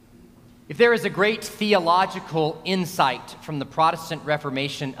If there is a great theological insight from the Protestant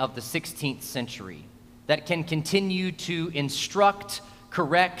Reformation of the 16th century that can continue to instruct,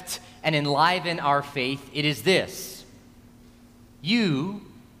 correct, and enliven our faith, it is this: you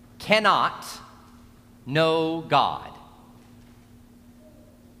cannot know God.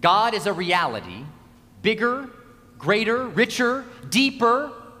 God is a reality bigger, greater, richer,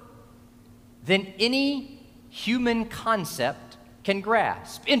 deeper than any human concept can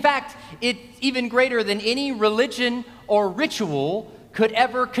grasp. In fact, it's even greater than any religion or ritual could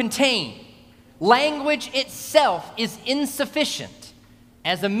ever contain. Language itself is insufficient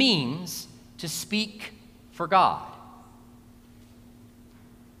as a means to speak for God.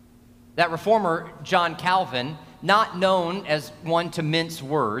 That reformer, John Calvin, not known as one to mince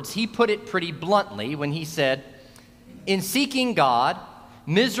words, he put it pretty bluntly when he said, "In seeking God,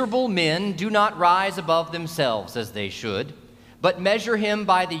 miserable men do not rise above themselves as they should, but measure him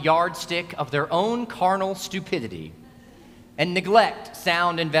by the yardstick of their own carnal stupidity, and neglect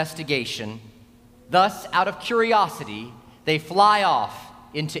sound investigation. Thus, out of curiosity, they fly off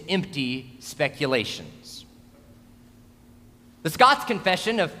into empty speculations." The Scots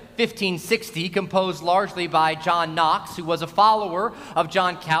Confession of 1560, composed largely by John Knox, who was a follower of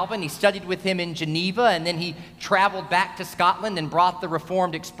John Calvin. He studied with him in Geneva, and then he traveled back to Scotland and brought the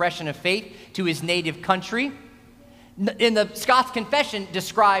Reformed expression of faith to his native country. In the Scots Confession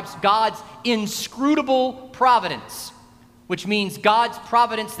describes God's inscrutable providence, which means God's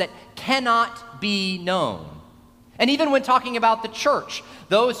providence that cannot be known. And even when talking about the church,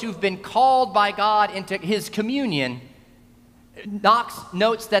 those who've been called by God into his communion, Knox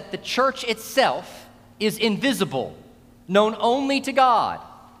notes that the church itself is invisible, known only to God.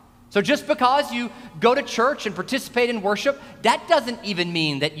 So just because you go to church and participate in worship, that doesn't even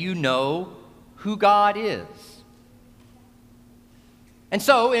mean that you know who God is. And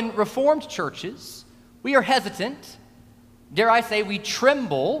so in Reformed churches, we are hesitant, dare I say, we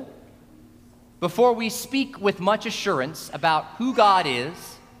tremble before we speak with much assurance about who God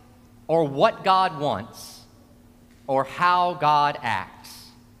is, or what God wants, or how God acts.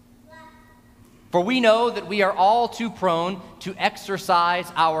 For we know that we are all too prone to exercise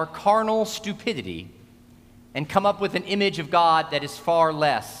our carnal stupidity and come up with an image of God that is far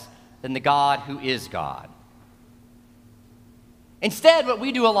less than the God who is God. Instead, what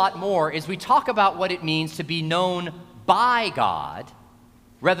we do a lot more is we talk about what it means to be known by God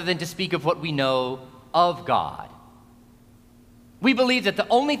rather than to speak of what we know of God. We believe that the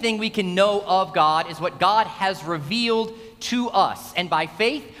only thing we can know of God is what God has revealed to us. And by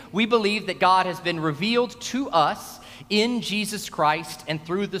faith, we believe that God has been revealed to us in Jesus Christ and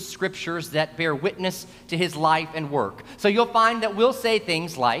through the scriptures that bear witness to his life and work. So you'll find that we'll say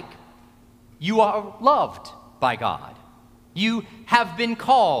things like, you are loved by God. You have been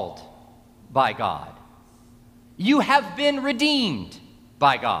called by God. You have been redeemed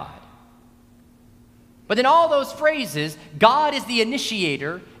by God. But in all those phrases, God is the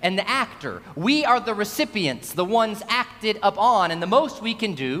initiator and the actor. We are the recipients, the ones acted upon, and the most we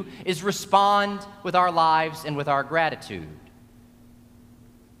can do is respond with our lives and with our gratitude.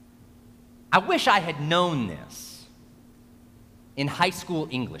 I wish I had known this in high school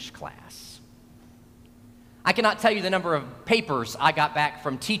English class. I cannot tell you the number of papers I got back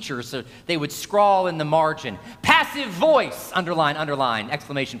from teachers, so they would scrawl in the margin, passive voice, underline, underline,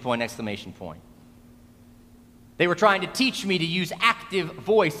 exclamation point, exclamation point. They were trying to teach me to use active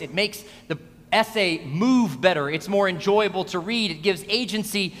voice. It makes the essay move better. It's more enjoyable to read. It gives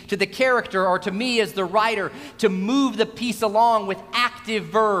agency to the character or to me as the writer to move the piece along with active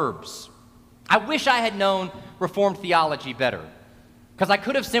verbs. I wish I had known Reformed theology better, because I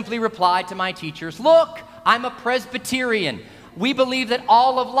could have simply replied to my teachers, look, I'm a Presbyterian. We believe that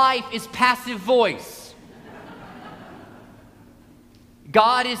all of life is passive voice.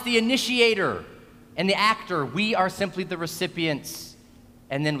 God is the initiator and the actor. We are simply the recipients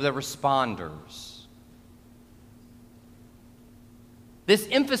and then the responders. This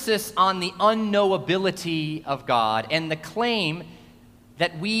emphasis on the unknowability of God and the claim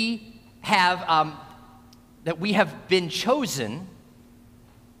that we have been chosen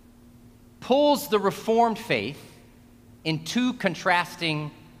pulls the Reformed faith in two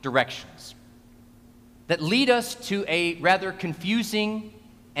contrasting directions that lead us to a rather confusing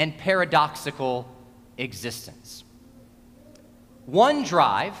and paradoxical existence. One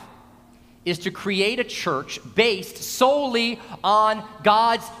drive is to create a church based solely on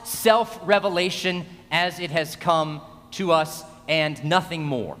God's self-revelation as it has come to us and nothing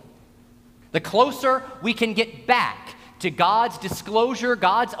more. The closer we can get back to God's disclosure,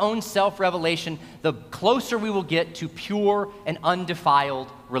 God's own self-revelation, the closer we will get to pure and undefiled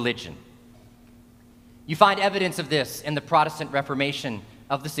religion. You find evidence of this in the Protestant Reformation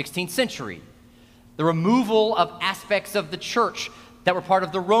of the 16th century. The removal of aspects of the church that were part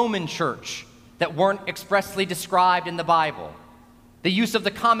of the Roman church that weren't expressly described in the Bible. The use of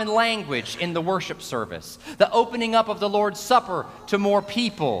the common language in the worship service. The opening up of the Lord's Supper to more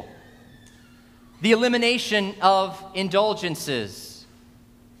people. The elimination of indulgences.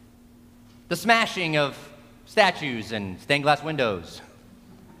 The smashing of statues and stained glass windows.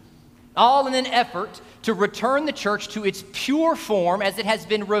 All in an effort to return the church to its pure form as it has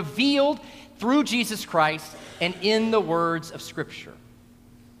been revealed through Jesus Christ and in the words of Scripture.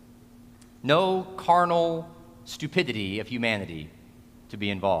 No carnal stupidity of humanity to be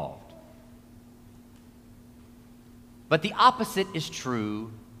involved. But the opposite is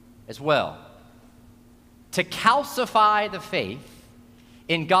true as well. To calcify the faith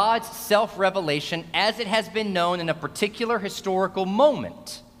in God's self-revelation as it has been known in a particular historical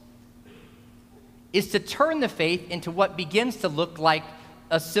moment is to turn the faith into what begins to look like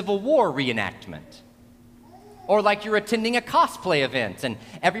a Civil War reenactment. Or like you're attending a cosplay event and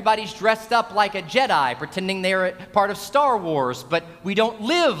everybody's dressed up like a Jedi pretending they're a part of Star Wars, but we don't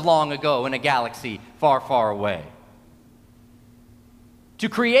live long ago in a galaxy far, far away. To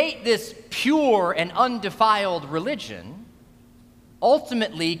create this pure and undefiled religion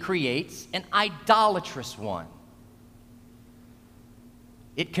ultimately creates an idolatrous one.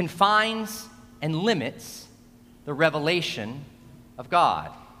 It confines and limits the revelation of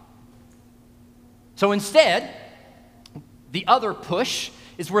God. So instead, the other push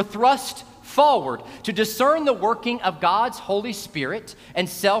is we're thrust forward to discern the working of God's Holy Spirit and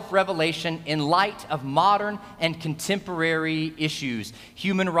self-revelation in light of modern and contemporary issues,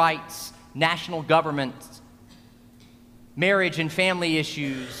 human rights, national governments, marriage and family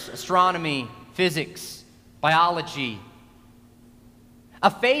issues, astronomy, physics, biology. A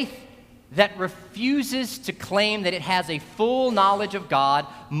faith that refuses to claim that it has a full knowledge of God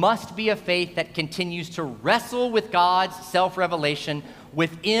must be a faith that continues to wrestle with God's self-revelation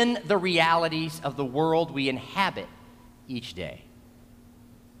within the realities of the world we inhabit each day.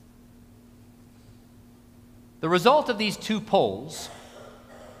 The result of these two poles,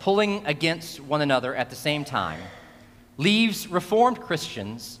 pulling against one another at the same time, leaves Reformed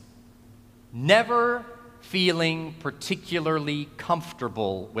Christians never feeling particularly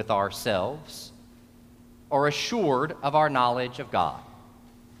comfortable with ourselves or assured of our knowledge of God.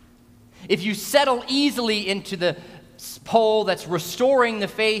 If you settle easily into the pole that's restoring the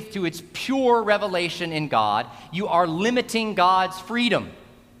faith to its pure revelation in God, you are limiting God's freedom.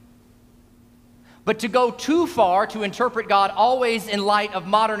 But to go too far to interpret God always in light of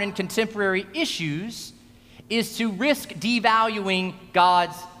modern and contemporary issues is to risk devaluing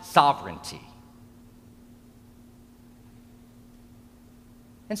God's sovereignty.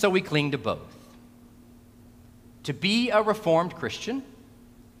 And so we cling to both. To be a Reformed Christian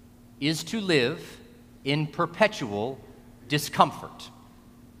is to live in perpetual discomfort.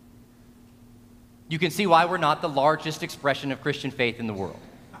 You can see why we're not the largest expression of Christian faith in the world.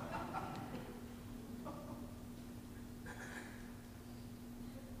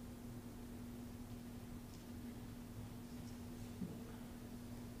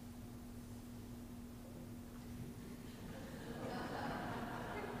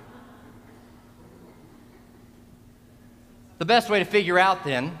 The best way to figure out,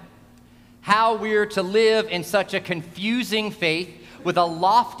 then, how we're to live in such a confusing faith with a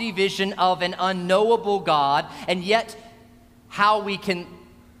lofty vision of an unknowable God, and yet how we can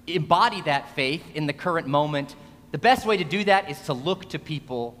embody that faith in the current moment, the best way to do that is to look to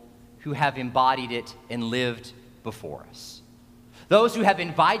people who have embodied it and lived before us. Those who have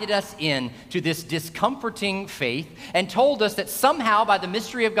invited us in to this discomforting faith and told us that somehow by the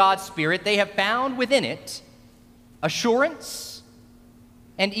mystery of God's Spirit they have found within it assurance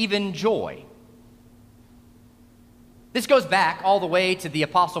and even joy. This goes back all the way to the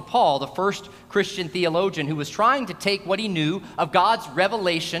Apostle Paul, the first Christian theologian who was trying to take what he knew of God's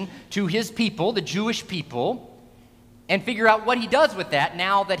revelation to his people, the Jewish people, and figure out what he does with that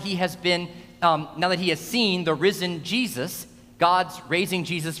now that he has seen the risen Jesus, God's raising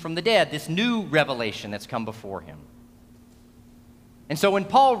Jesus from the dead, this new revelation that's come before him. And so when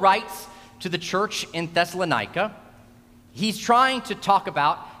Paul writes to the church in Thessalonica, he's trying to talk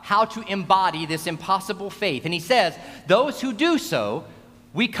about how to embody this impossible faith. And he says, those who do so,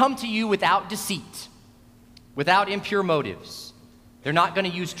 we come to you without deceit, without impure motives. They're not going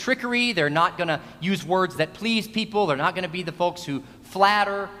to use trickery. They're not going to use words that please people. They're not going to be the folks who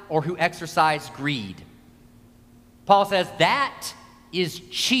flatter or who exercise greed. Paul says that is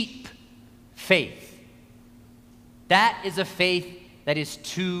cheap faith. That is a faith that is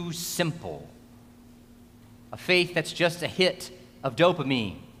too simple. a faith that's just a hit of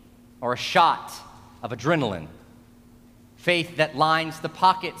dopamine or a shot of adrenaline, faith that lines the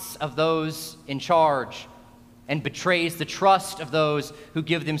pockets of those in charge and betrays the trust of those who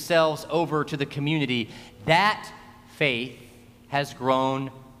give themselves over to the community. That faith has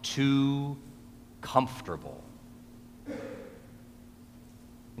grown too comfortable.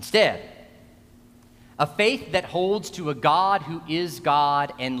 Instead, a faith that holds to a God who is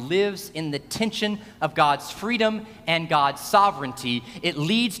God and lives in the tension of God's freedom and God's sovereignty, it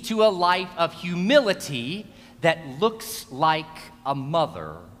leads to a life of humility that looks like a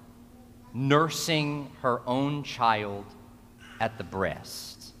mother nursing her own child at the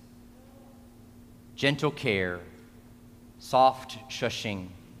breast. Gentle care, soft shushing,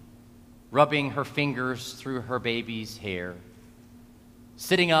 rubbing her fingers through her baby's hair,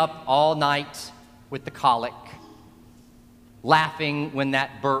 sitting up all night with the colic, laughing when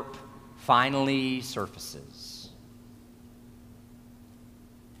that burp finally surfaces.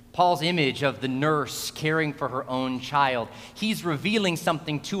 Paul's image of the nurse caring for her own child, he's revealing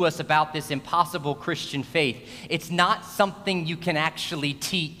something to us about this impossible Christian faith. It's not something you can actually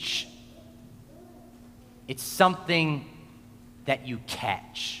teach. It's something that you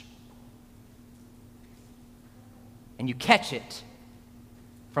catch. And you catch it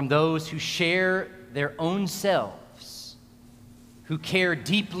from those who share their own selves, who care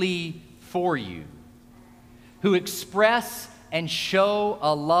deeply for you, who express and show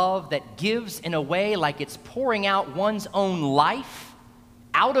a love that gives in a way like it's pouring out one's own life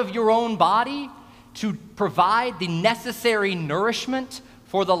out of your own body to provide the necessary nourishment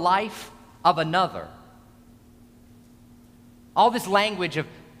for the life of another. All this language of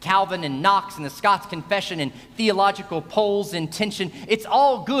Calvin and Knox and the Scots Confession and theological poles and tension, it's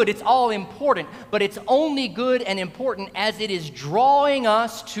all good, it's all important, but it's only good and important as it is drawing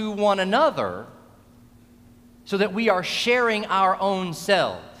us to one another so that we are sharing our own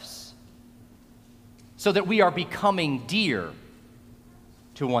selves, so that we are becoming dear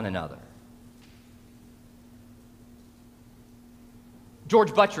to one another.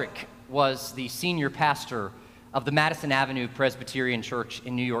 George Buttrick was the senior pastor of the Madison Avenue Presbyterian Church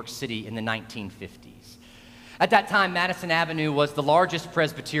in New York City in the 1950s. At that time, Madison Avenue was the largest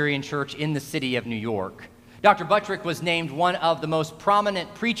Presbyterian church in the city of New York. Dr. Buttrick was named one of the most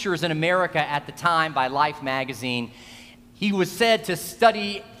prominent preachers in America at the time by Life magazine. He was said to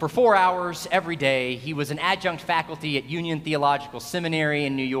study for 4 hours every day. He was an adjunct faculty at Union Theological Seminary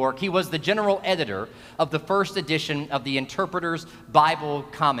in New York. He was the general editor of the first edition of the Interpreter's Bible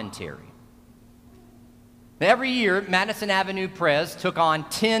Commentary. Every year, Madison Avenue Pres took on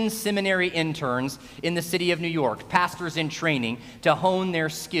 10 seminary interns in the city of New York, pastors in training, to hone their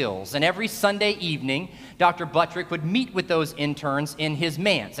skills. And every Sunday evening, Dr. Buttrick would meet with those interns in his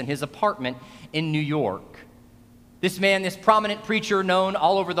manse, in his apartment in New York. This man, this prominent preacher known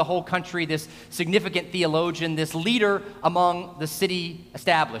all over the whole country, this significant theologian, this leader among the city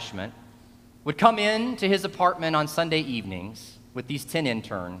establishment, would come in to his apartment on Sunday evenings with these 10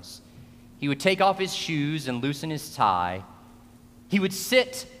 interns. He would take off his shoes and loosen his tie. He would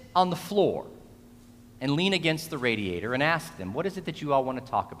sit on the floor and lean against the radiator and ask them, "What is it that you all want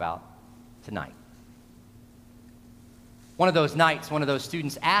to talk about tonight?" One of those nights, one of those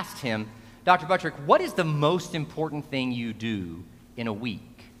students asked him, "Dr. Buttrick, what is the most important thing you do in a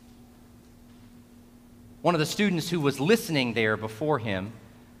week?" One of the students who was listening there before him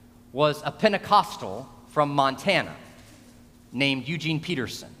was a Pentecostal from Montana named Eugene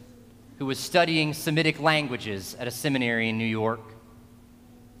Peterson, who was studying Semitic languages at a seminary in New York.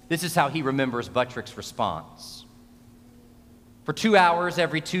 This is how he remembers Buttrick's response. "For 2 hours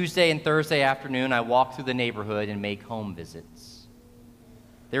every Tuesday and Thursday afternoon, I walk through the neighborhood and make home visits.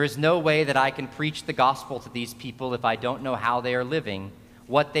 There is no way that I can preach the gospel to these people if I don't know how they are living,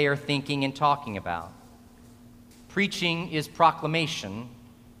 what they are thinking and talking about. Preaching is proclamation,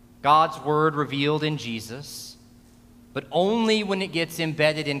 God's word revealed in Jesus, but only when it gets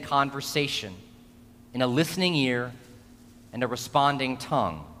embedded in conversation, in a listening ear and a responding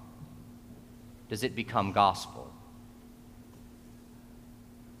tongue, does it become gospel."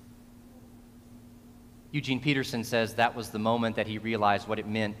 Eugene Peterson says that was the moment that he realized what it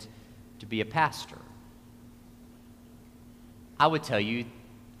meant to be a pastor. I would tell you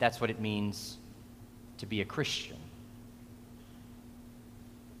that's what it means to be a Christian.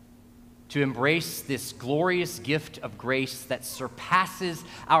 To embrace this glorious gift of grace that surpasses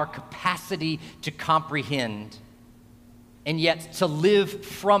our capacity to comprehend, and yet to live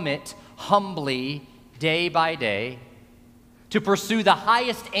from it humbly day by day, to pursue the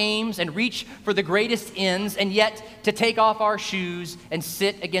highest aims and reach for the greatest ends, and yet to take off our shoes and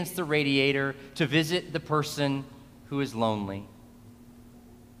sit against the radiator to visit the person who is lonely.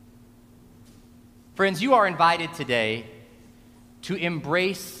 Friends, you are invited today to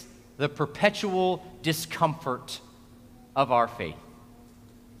embrace the perpetual discomfort of our faith.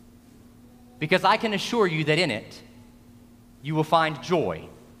 Because I can assure you that in it, you will find joy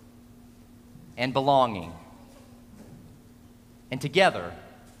and belonging. And together,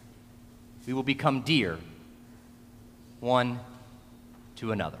 we will become dear one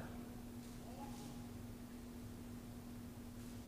to another.